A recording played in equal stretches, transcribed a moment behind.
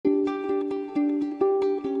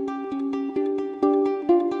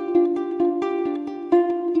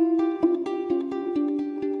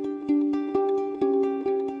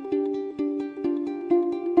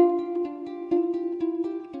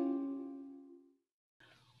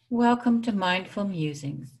Welcome to Mindful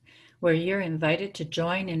Musings, where you're invited to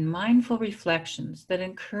join in mindful reflections that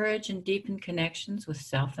encourage and deepen connections with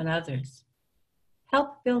self and others.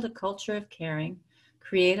 Help build a culture of caring,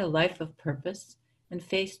 create a life of purpose, and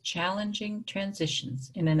face challenging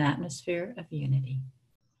transitions in an atmosphere of unity.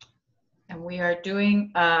 And we are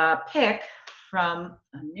doing a pick from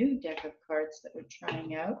a new deck of cards that we're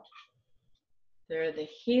trying out. They're the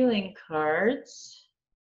healing cards.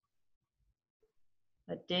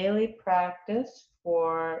 A Daily Practice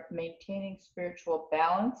for Maintaining Spiritual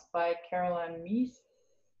Balance by Caroline Myss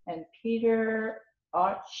and Peter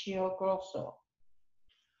Occhiogrosso.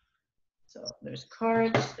 So there's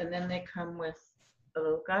cards, and then they come with a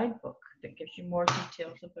little guidebook that gives you more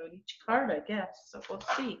details about each card, I guess. So we'll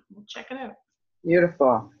see. We'll check it out. Beautiful.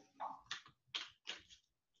 All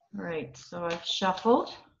right, so I've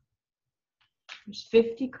shuffled. There's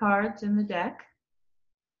 50 cards in the deck.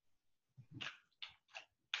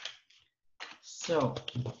 So,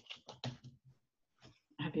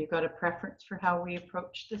 have you got a preference for how we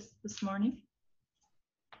approach this morning?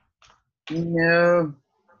 No.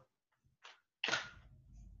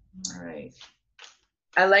 All right.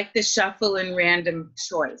 I like the shuffle and random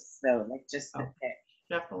choice, though, like just the pick.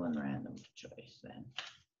 Shuffle and random choice then.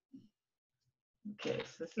 Okay,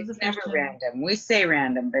 so this is It's never random. We say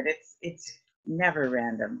random, but it's never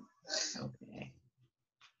random. Okay.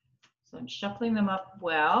 So I'm shuffling them up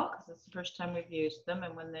well, because it's the first time we've used them,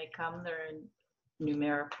 and when they come, they're in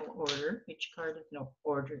numerical order. Each card is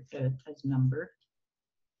ordered as numbered.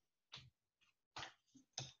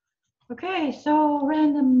 Okay, so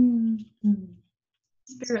random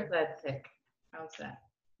spirit-led pick. How's that?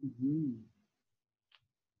 Mm-hmm.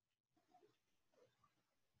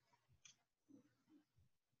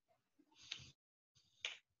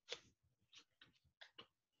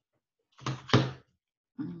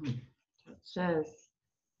 So it says,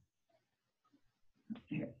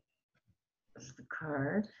 here, this is the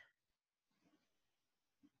card.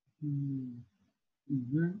 Mm-hmm.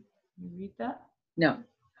 You read that? No.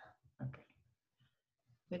 Okay.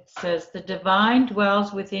 It says, the divine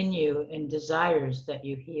dwells within you and desires that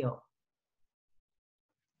you heal.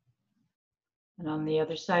 And on the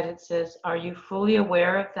other side, it says, are you fully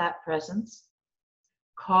aware of that presence?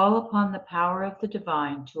 Call upon the power of the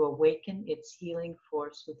divine to awaken its healing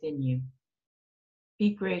force within you.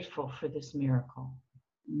 Be grateful for this miracle.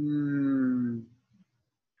 Mm.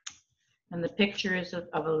 And the picture is of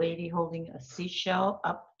a lady holding a seashell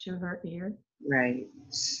up to her ear. Right. In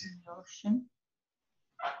the ocean.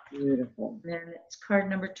 Beautiful. And then it's card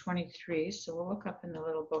number 23. So we'll look up in the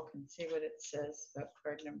little book and see what it says about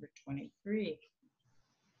card number 23.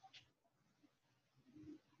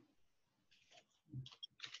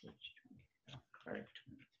 Card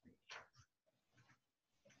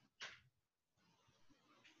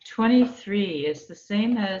 23 is the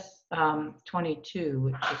same as 22,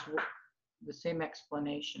 which is the same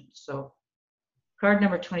explanation. So card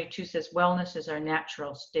number 22 says, wellness is our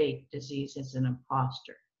natural state, disease is an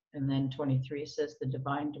imposter. And then 23 says, the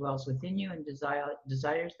divine dwells within you and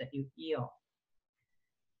desires that you heal.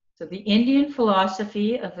 So the Indian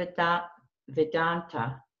philosophy of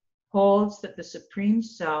Vedanta holds that the Supreme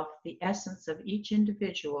Self, the essence of each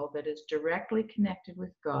individual that is directly connected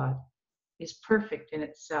with God, is perfect in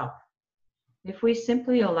itself. If we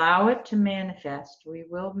simply allow it to manifest, we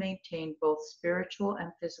will maintain both spiritual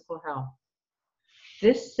and physical health.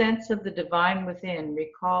 This sense of the divine within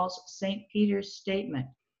recalls St. Peter's statement,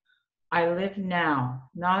 I live now,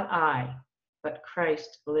 not I, but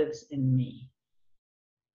Christ lives in me.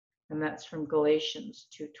 And that's from Galatians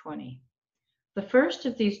 2:20. The first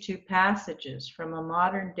of these two passages from a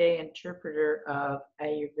modern day interpreter of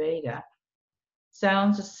Ayurveda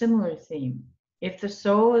sounds a similar theme. If the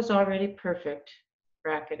soul is already perfect,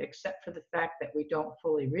 bracket, except for the fact that we don't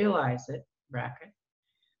fully realize it, bracket,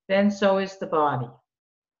 then so is the body.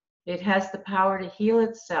 It has the power to heal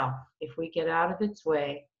itself if we get out of its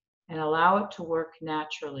way and allow it to work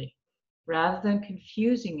naturally, rather than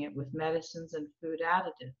confusing it with medicines and food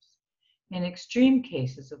additives. In extreme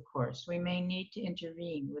cases, of course, we may need to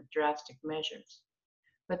intervene with drastic measures.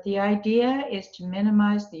 But the idea is to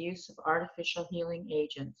minimize the use of artificial healing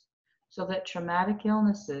agents so that traumatic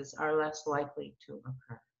illnesses are less likely to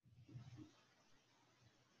occur.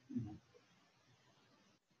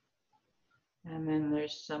 And then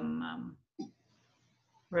there's some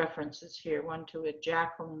references here. One to a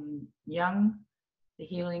Jacqueline Young, The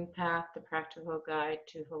Healing Path, The Practical Guide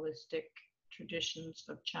to Holistic Traditions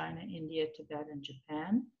of China, India, Tibet, and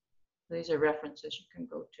Japan. These are references you can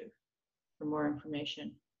go to for more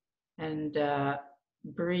information. And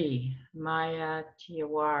Bree, Maya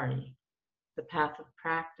Tiawari, The Path of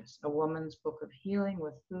Practice, a woman's book of healing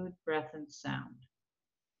with food, breath, and sound.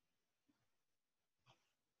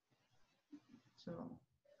 So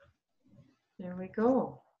there we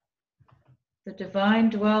go. The divine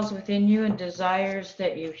dwells within you and desires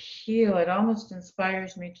that you heal. It almost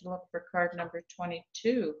inspires me to look for card number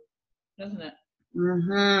 22, doesn't it?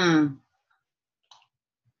 Mm-hmm.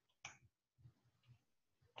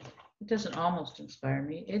 It doesn't almost inspire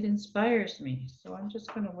me, it inspires me. So I'm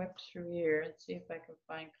just going to whip through here and see if I can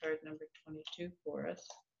find card number 22 for us,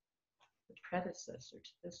 the predecessor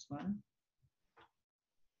to this one.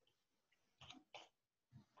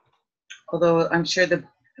 Although I'm sure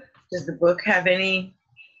does the book have any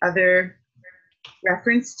other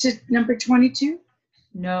reference to number 22?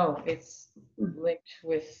 No, it's linked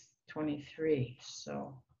with 23,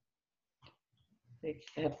 so they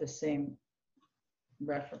have the same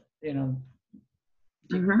reference,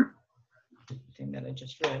 Mm-hmm. thing that I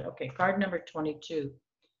just read. Okay, card number 22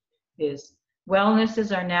 is wellness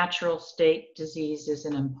is our natural state, disease is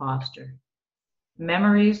an imposter.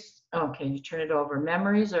 Memories, okay, you turn it over.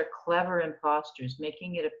 Memories are clever imposters,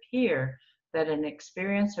 making it appear that an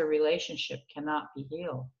experience or relationship cannot be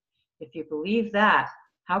healed. If you believe that,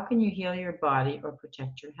 how can you heal your body or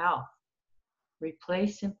protect your health?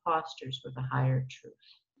 Replace imposters with a higher truth.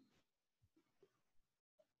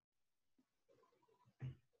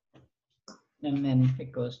 And then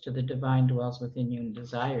it goes to the divine dwells within you and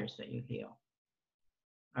desires that you heal.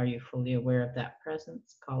 Are you fully aware of that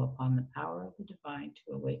presence? Call upon the power of the divine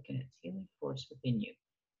to awaken its healing force within you.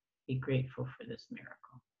 Be grateful for this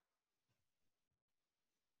miracle.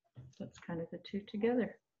 That's kind of the two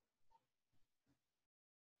together.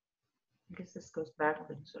 I guess this goes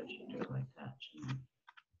backwards, so I should do it like that, shouldn't I?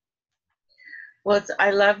 Well,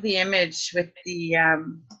 I love the image with the,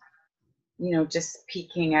 just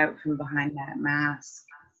peeking out from behind that mask.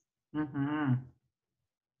 Mm-hmm.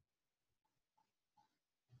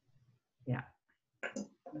 Yeah.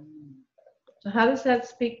 So how does that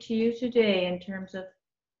speak to you today in terms of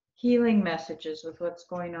healing messages with what's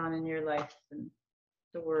going on in your life and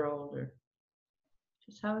the world, or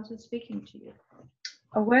just how is it speaking to you?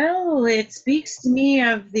 Well, it speaks to me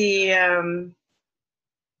of the,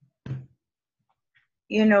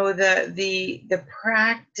 the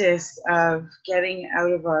practice of getting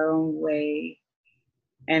out of our own way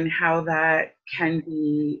and how that can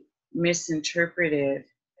be misinterpreted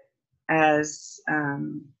as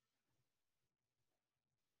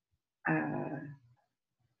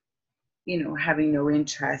having no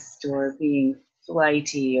interest or being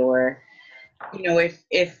flighty, or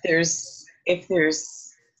if there's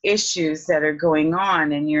issues that are going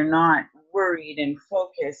on and you're not worried and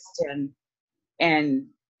focused and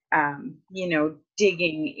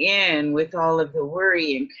digging in with all of the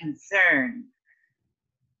worry and concern,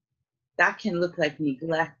 that can look like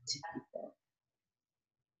neglect to people.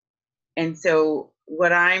 And so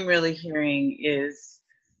what I'm really hearing is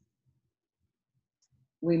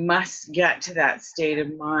we must get to that state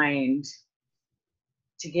of mind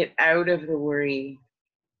to get out of the worry,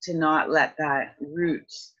 to not let that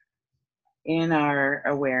root in our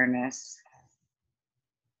awareness.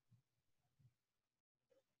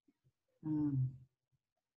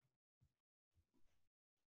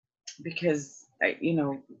 Because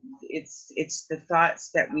it's the thoughts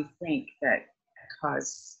that we think that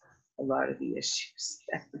cause a lot of the issues.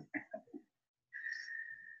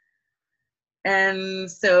 And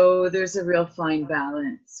so there's a real fine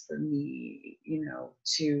balance for me,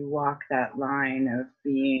 to walk that line of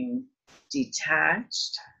being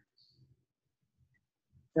detached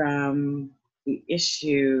from the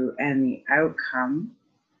issue and the outcome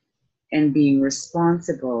and being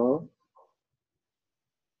responsible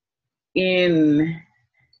in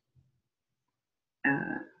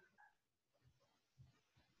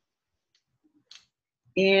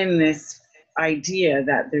this idea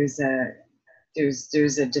that there's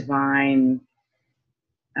a divine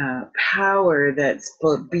power that's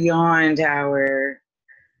beyond our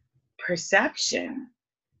perception,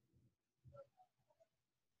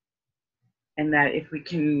 and that if we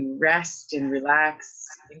can rest and relax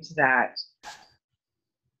into that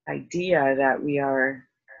idea that we are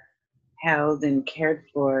held and cared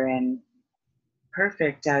for and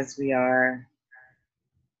perfect as we are,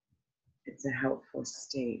 it's a helpful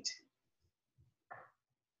state.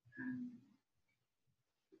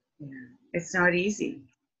 It's not easy.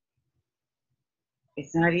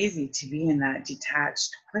 It's not easy to be in that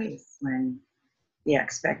detached place when the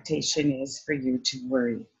expectation is for you to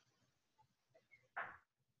worry.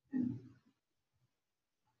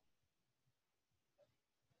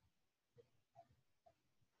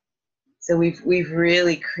 So we've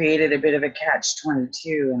really created a bit of a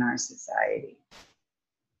catch-22 in our society,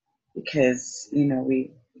 because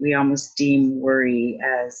we almost deem worry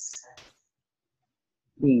as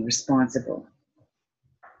being responsible.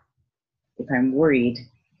 If I'm worried,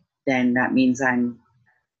 then that means I'm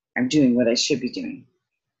doing what I should be doing.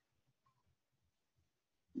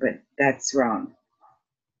 But that's wrong.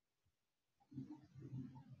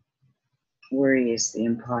 Worry is the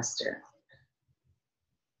imposter.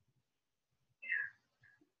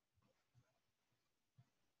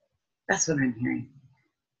 That's what I'm hearing.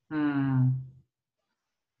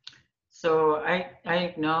 So I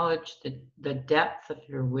acknowledge the depth of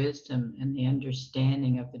your wisdom and the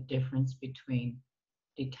understanding of the difference between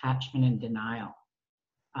detachment and denial,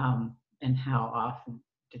 and how often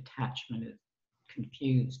detachment is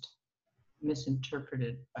confused,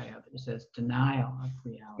 misinterpreted by others as denial of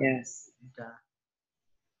reality. Yes.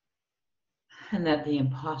 And that the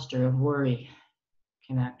imposter of worry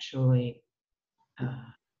can actually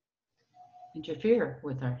interfere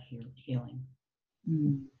with our healing.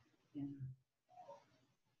 Mm. Yeah.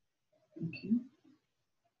 Okay.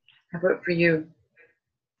 How about for you?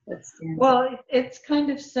 Well, it's kind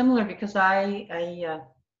of similar, because I'm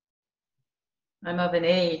of an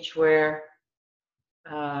age where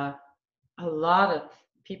a lot of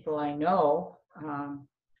people I know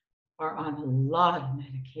are on a lot of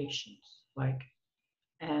medications,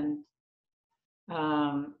 and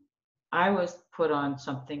I was put on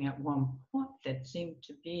something at one point that seemed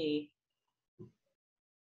to be.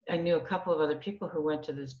 I knew a couple of other people who went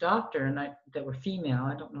to this doctor, and that were female.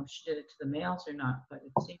 I don't know if she did it to the males or not, but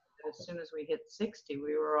it seemed that as soon as we hit 60,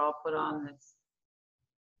 we were all put on this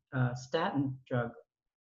statin drug,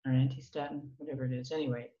 or anti-statin, whatever it is.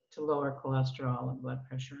 Anyway, to lower cholesterol and blood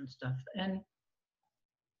pressure and stuff.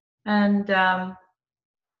 And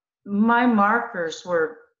my markers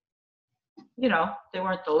were, they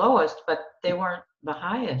weren't the lowest, but they weren't the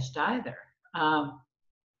highest either.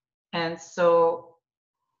 And so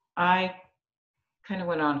I kind of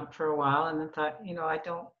went on for a while, and then thought,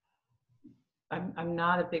 I'm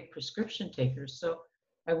not a big prescription taker. So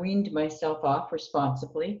I weaned myself off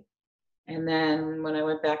responsibly. And then when I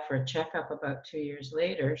went back for a checkup about 2 years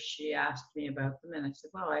later, she asked me about them, and I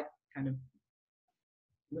said, well, I kind of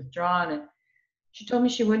withdrawn. And she told me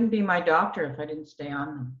she wouldn't be my doctor if I didn't stay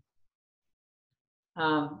on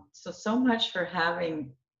them. So much for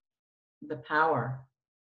having the power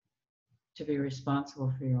to be responsible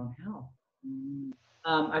for your own health.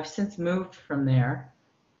 I've since moved from there,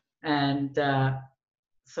 and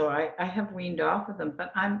so I have weaned off of them,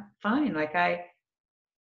 but I'm fine. Like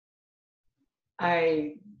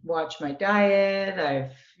I watch my diet.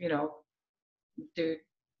 I've do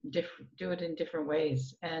it in different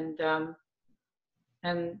ways, and I'm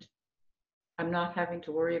not having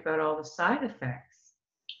to worry about all the side effects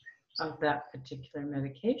of that particular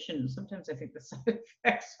medication. Sometimes I think the side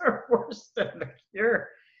effects are worse than the cure,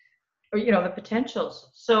 or the potentials.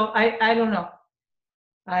 So I don't know.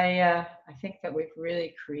 I think that we've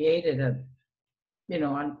really created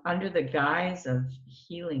under the guise of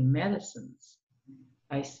healing medicines.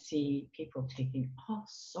 I see people taking all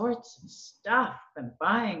sorts of stuff and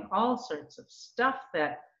buying all sorts of stuff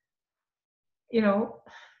that,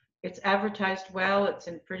 it's advertised well, it's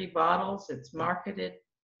in pretty bottles, it's marketed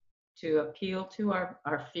to appeal to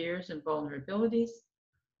our fears and vulnerabilities.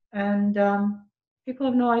 And people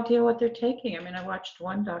have no idea what they're taking. I mean, I watched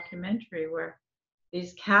one documentary where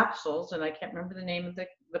these capsules, and I can't remember the name of the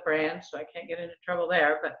brand, so I can't get into trouble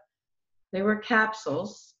there, but they were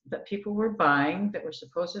capsules that people were buying that were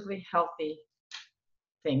supposedly healthy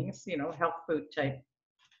things, health food type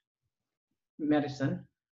medicine,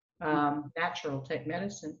 natural type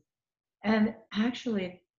medicine. And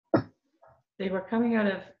actually, they were coming out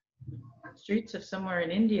of streets of somewhere in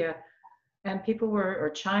India, and or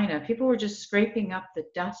China, people were just scraping up the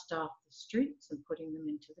dust off the streets and putting them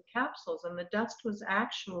into the capsules, and the dust was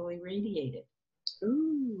actually radiated.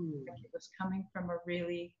 Ooh. Like it was coming from a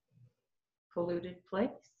really polluted place.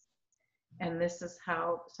 And this is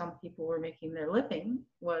how some people were making their living,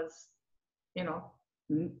 was,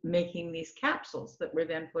 making these capsules that were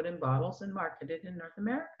then put in bottles and marketed in North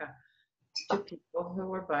America to people who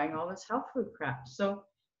were buying all this health food crap. So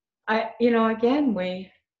again,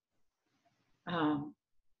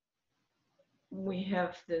 we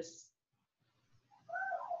have this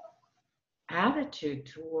attitude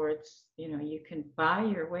towards, you can buy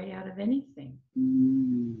your way out of anything.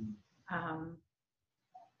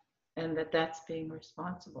 And that's being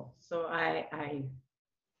responsible. So I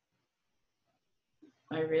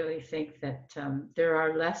really think that there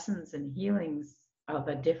are lessons and healings of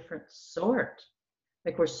a different sort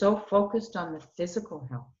Like we're so focused on the physical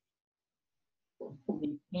health,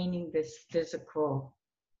 maintaining this physical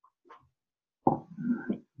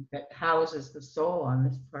that houses the soul on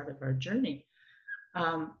this part of our journey,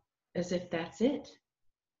 as if that's it,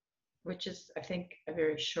 which is, I think, a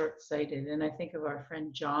very short-sighted. And I think of our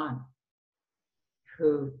friend John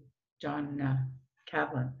Cavlin,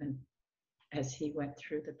 and as he went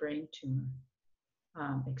through the brain tumor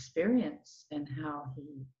experience and how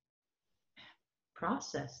he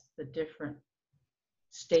processed the different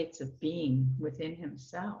states of being within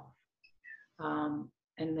himself,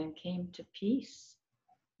 and then came to peace,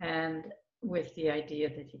 and with the idea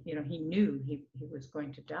that he knew he was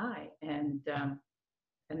going to die, and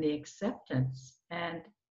the acceptance and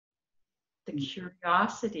the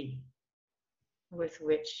curiosity with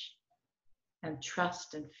which, and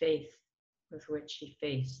trust and faith with which he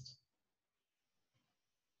faced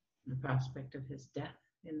the prospect of his death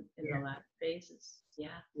in the last phases.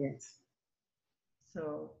 Yeah. Yes.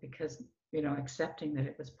 So, because, accepting that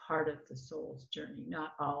it was part of the soul's journey,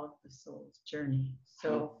 not all of the soul's journey.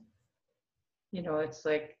 So, it's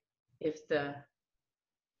like if the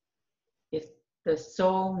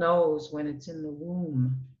soul knows when it's in the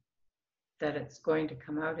womb that it's going to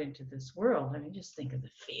come out into this world, I mean, just think of the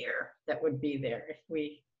fear that would be there if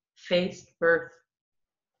we faced birth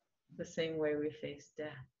the same way we face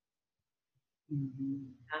death. Mm-hmm.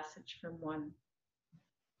 Passage from one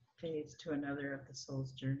phase to another of the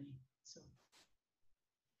soul's journey. So,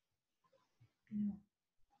 yeah.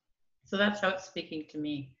 So that's how it's speaking to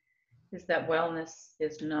me, is that wellness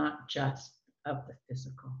is not just of the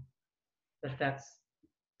physical,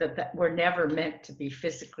 that we're never meant to be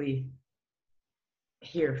physically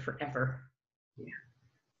here forever. Yeah.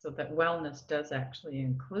 So that wellness does actually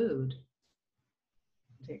include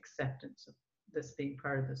the acceptance of this being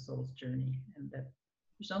part of the soul's journey, and that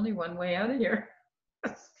there's only one way out of here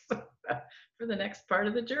for the next part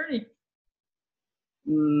of the journey.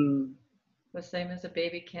 The same as a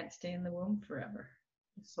baby can't stay in the womb forever.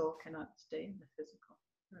 The soul cannot stay in the physical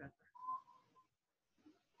forever.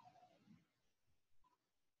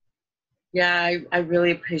 Yeah, I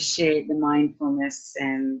really appreciate the mindfulness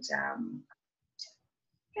and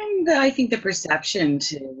I think the perception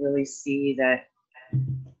to really see that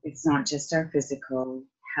it's not just our physical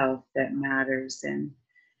health that matters. And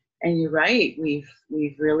you're right,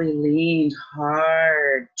 we've really leaned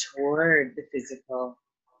hard toward the physical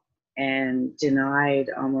and denied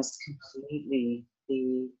almost completely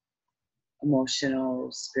the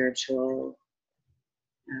emotional, spiritual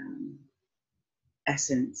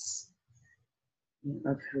essence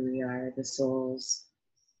of who we are, the soul's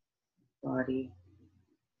body.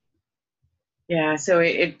 Yeah, so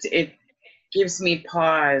it gives me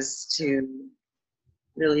pause to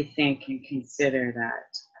really think and consider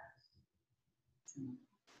that. So,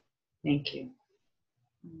 thank you.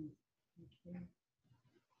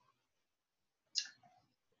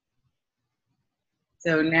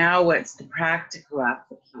 So now what's the practical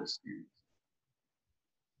application?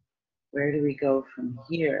 Where do we go from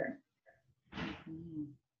here?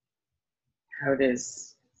 How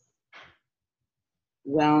does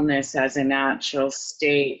wellness as a natural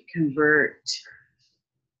state convert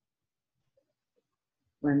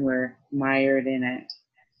when we're mired in it,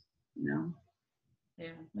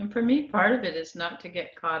 Yeah, and for me, part of it is not to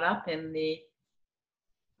get caught up in the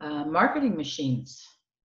marketing machines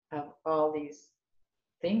of all these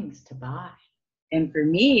things to buy. And for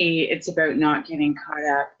me, it's about not getting caught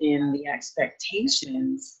up in the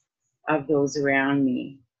expectations of those around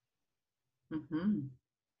me. Mm-hmm.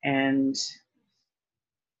 And,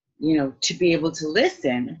 to be able to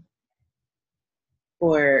listen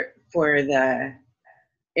for the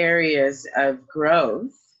areas of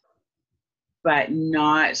growth, but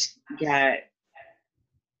not get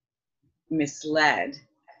misled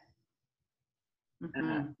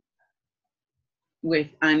with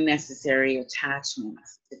unnecessary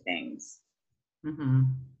attachments to things. Mm-hmm.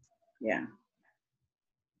 Yeah.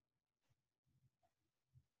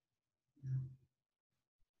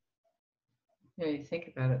 Yeah, you think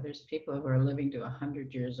about it, there's people who are living to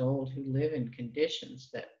 100 years old who live in conditions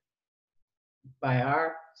that, by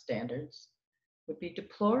our standards, would be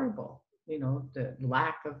deplorable. The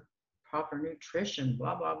lack of proper nutrition,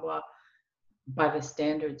 blah, blah, blah, by the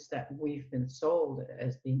standards that we've been sold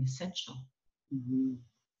as being essential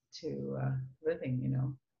to living,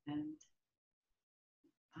 and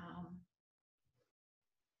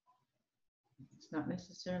it's not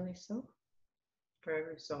necessarily so for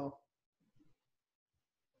every soul.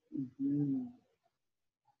 Mm-hmm.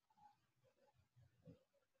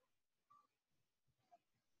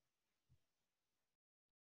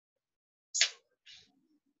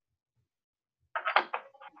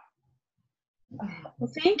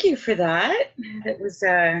 Well, thank you for that. That was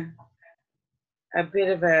a bit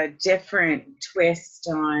of a different twist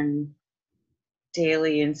on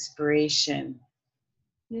daily inspiration.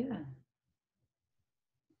 Yeah.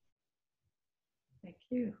 Thank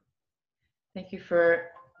you. Thank you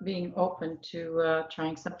for being open to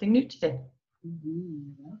trying something new today.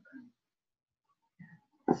 Mhm, you're welcome.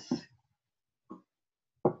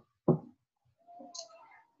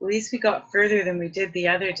 At least we got further than we did the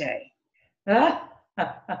other day.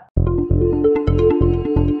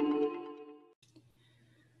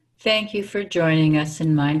 Thank you for joining us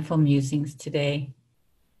in Mindful Musings today.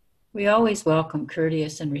 We always welcome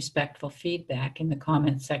courteous and respectful feedback in the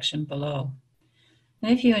comments section below.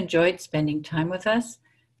 And if you enjoyed spending time with us,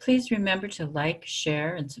 please remember to like,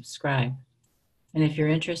 share, and subscribe. And if you're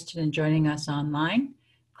interested in joining us online,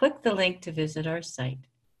 click the link to visit our site,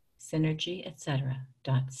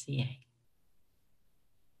 synergyetc.ca.